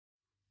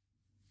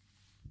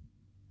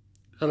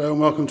Hello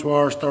and welcome to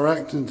RS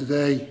Direct, and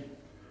today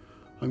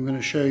I'm going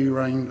to show you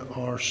around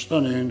our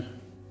stunning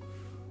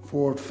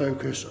Ford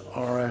Focus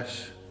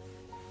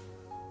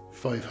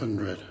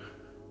RS500.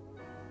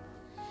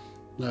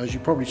 Now, as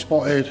you probably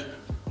spotted,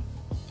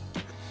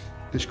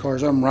 this car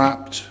is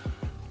unwrapped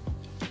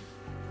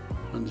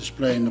and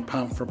displaying the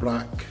Panther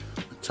Black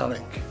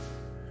metallic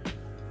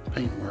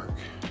paintwork.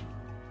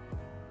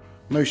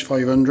 Most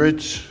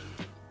 500s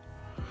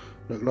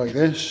look like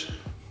this.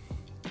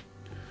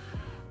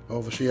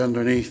 Obviously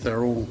underneath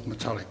they're all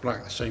metallic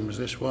black, the same as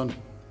this one.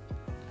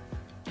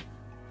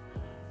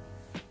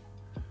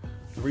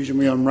 The reason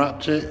we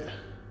unwrapped it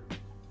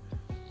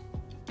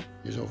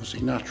is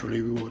obviously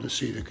naturally we want to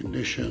see the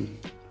condition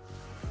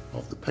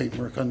of the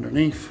paintwork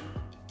underneath,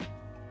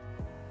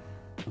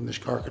 and this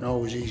car can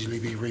always easily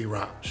be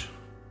rewrapped.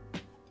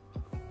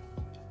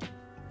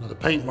 Now, the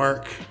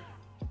paintwork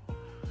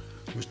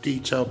was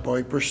detailed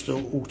by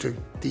Bristol Auto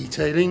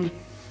Detailing.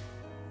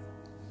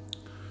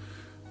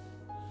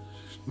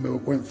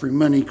 It went through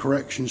many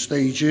correction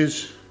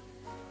stages,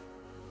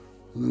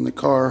 and then the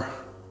car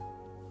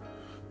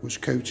was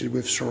coated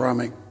with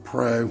ceramic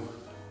pro,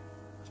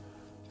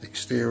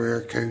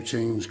 exterior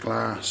coatings,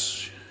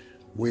 glass,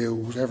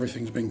 wheels,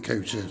 everything's been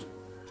coated.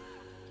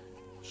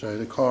 So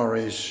the car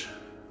is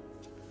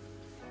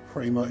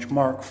pretty much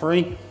mark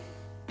free.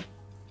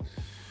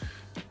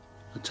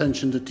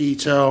 Attention to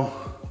detail,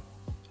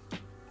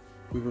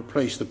 we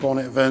replaced the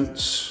bonnet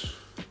vents.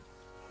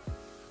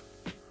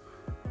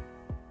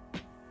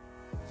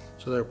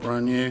 So they're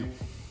brand new.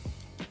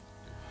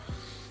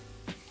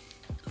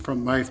 The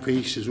front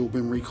mouthpiece has all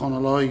been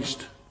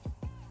reconalised,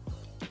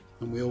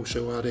 and we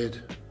also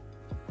added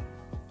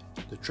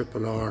the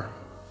Triple R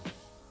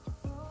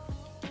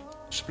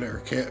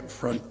splitter kit,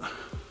 front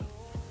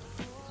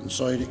and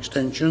side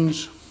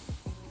extensions.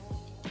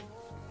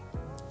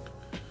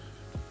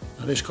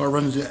 Now, this car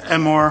runs the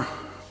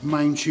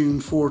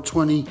Mountune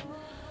 420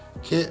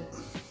 kit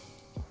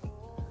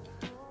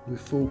with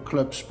full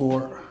club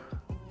sport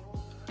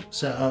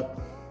setup,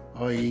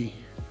 i.e.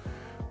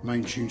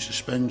 Mountune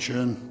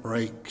suspension,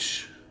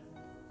 brakes.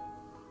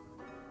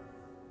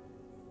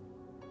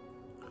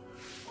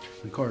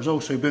 The car has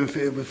also been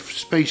fitted with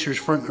spacers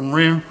front and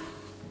rear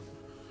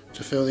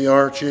to fill the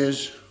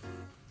arches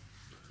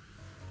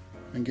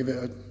and give it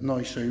a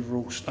nice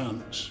overall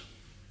stance.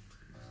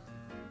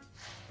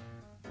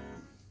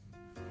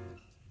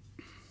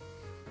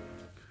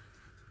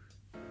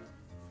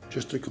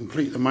 Just to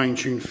complete the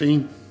Mountune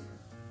theme,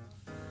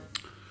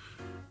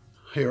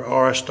 here at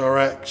RS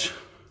Direct,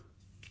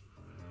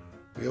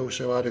 we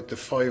also added the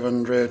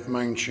 500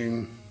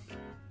 Mountune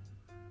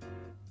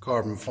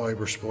carbon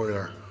fibre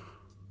spoiler.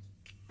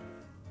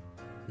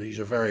 These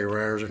are very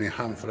rare, there's only a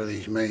handful of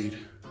these made,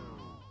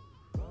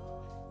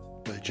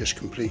 but it just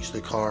completes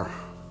the car.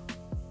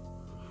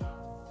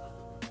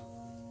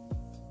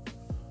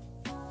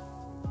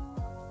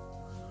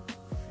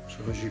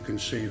 So as you can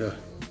see, the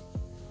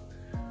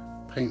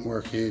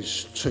paintwork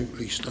is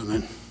totally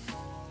stunning.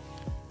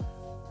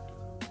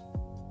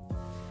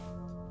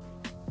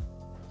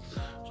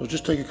 So I'll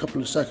just take a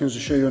couple of seconds to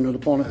show you under the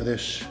bonnet of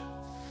this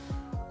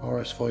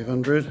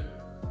RS500.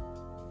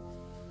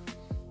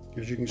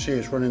 As you can see,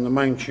 it's running the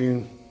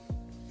Mountune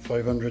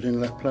 500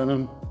 inlet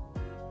plenum,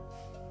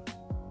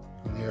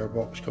 and the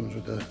airbox comes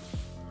with the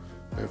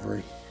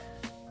livery.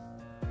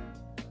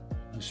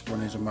 This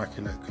one is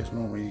immaculate because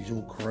normally these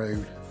all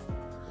corrode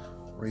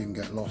or even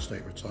get lost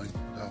over time.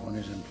 That one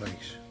is in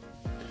place.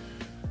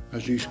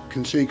 As you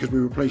can see, because we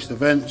replaced the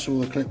vents,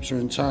 all the clips are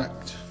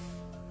intact,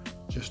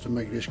 just to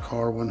make this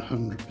car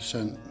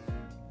 100%.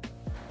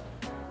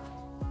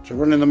 So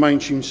running the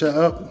Mountune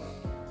setup,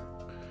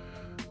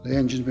 the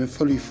engine's been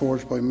fully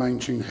forged by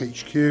Mountune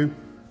HQ.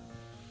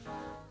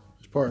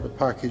 As part of the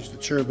package, the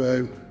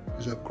turbo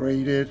is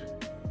upgraded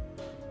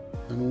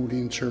and all the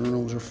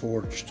internals are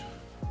forged.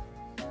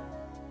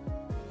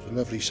 It's a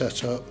lovely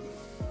setup,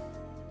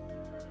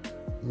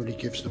 really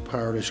gives the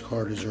power this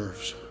car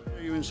deserves.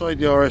 You inside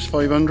the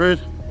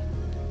RS500.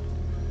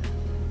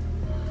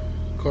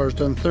 Car's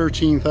done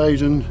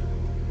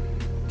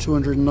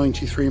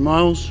 13,293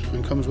 miles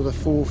and comes with a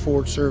full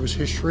Ford service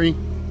history.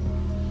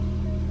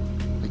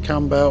 The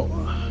cam belt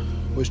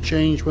was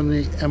changed when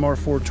the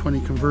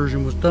MR420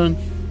 conversion was done,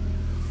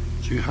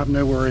 so you have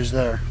no worries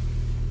there.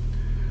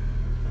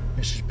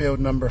 This is build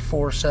number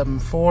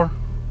 474,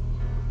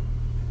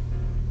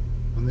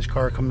 and this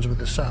car comes with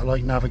a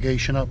satellite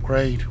navigation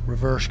upgrade,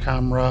 reverse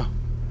camera,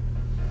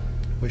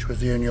 which was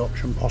the only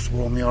option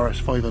possible on the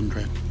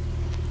RS500.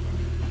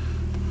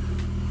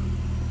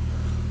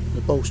 The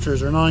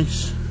bolsters are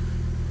nice,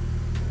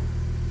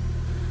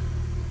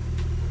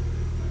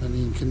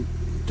 and the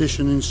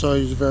condition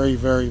inside is very,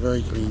 very,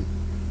 very clean.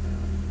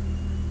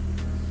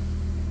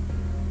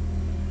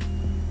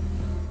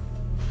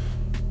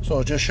 So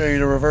I'll just show you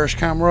the reverse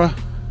camera.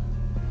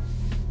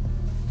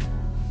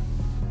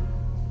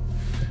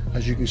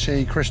 As you can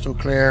see, crystal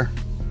clear,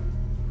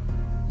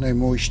 no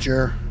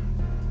moisture,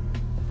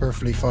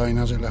 perfectly fine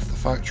as it left the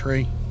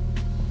factory.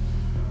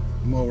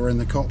 And while we're in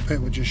the cockpit,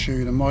 we'll just show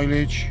you the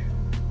mileage.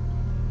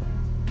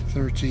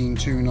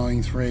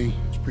 13,293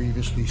 as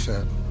previously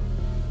said.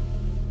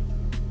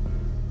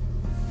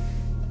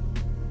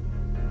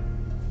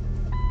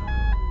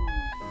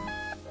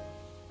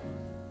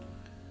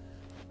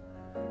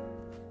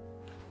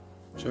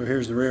 So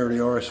here's the Rarity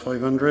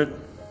RS500.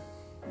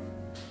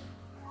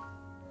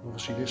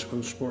 Obviously this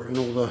one's sporting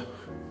all the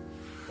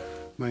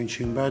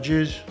Mountune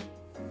badges.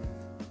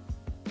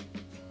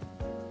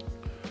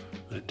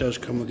 And it does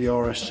come with the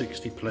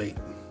RS60 plate.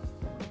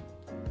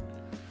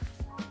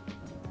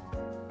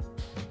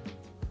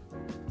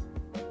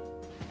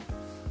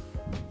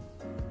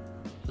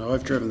 Now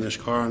I've driven this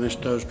car and this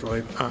does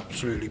drive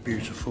absolutely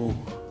beautiful.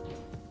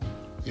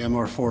 The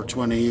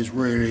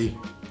MR420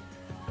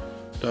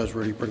 does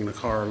really bring the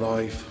car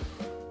alive.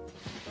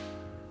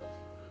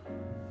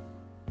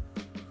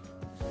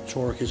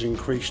 Torque is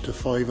increased to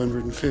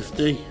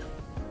 550,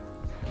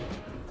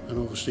 and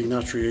obviously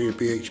naturally your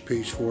BHP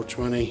is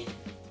 420,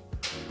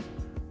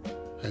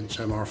 hence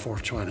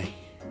MR420.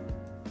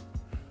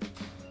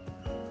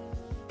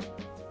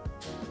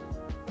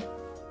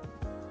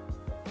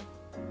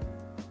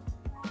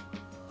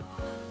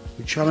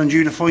 We challenge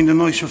you to find a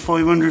nicer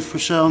 500 for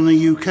sale in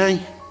the UK.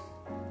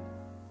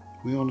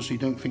 We honestly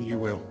don't think you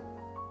will.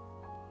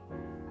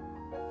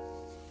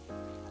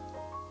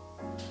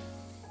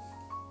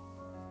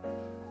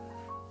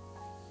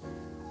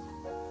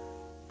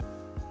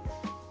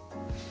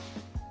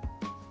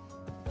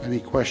 Any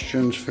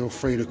questions, feel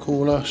free to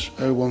call us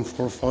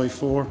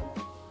 01454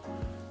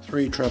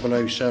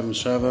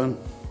 30077,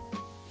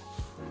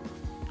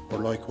 or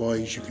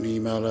likewise you can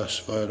email us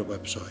via the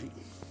website.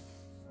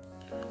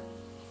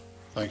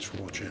 Thanks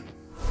for watching.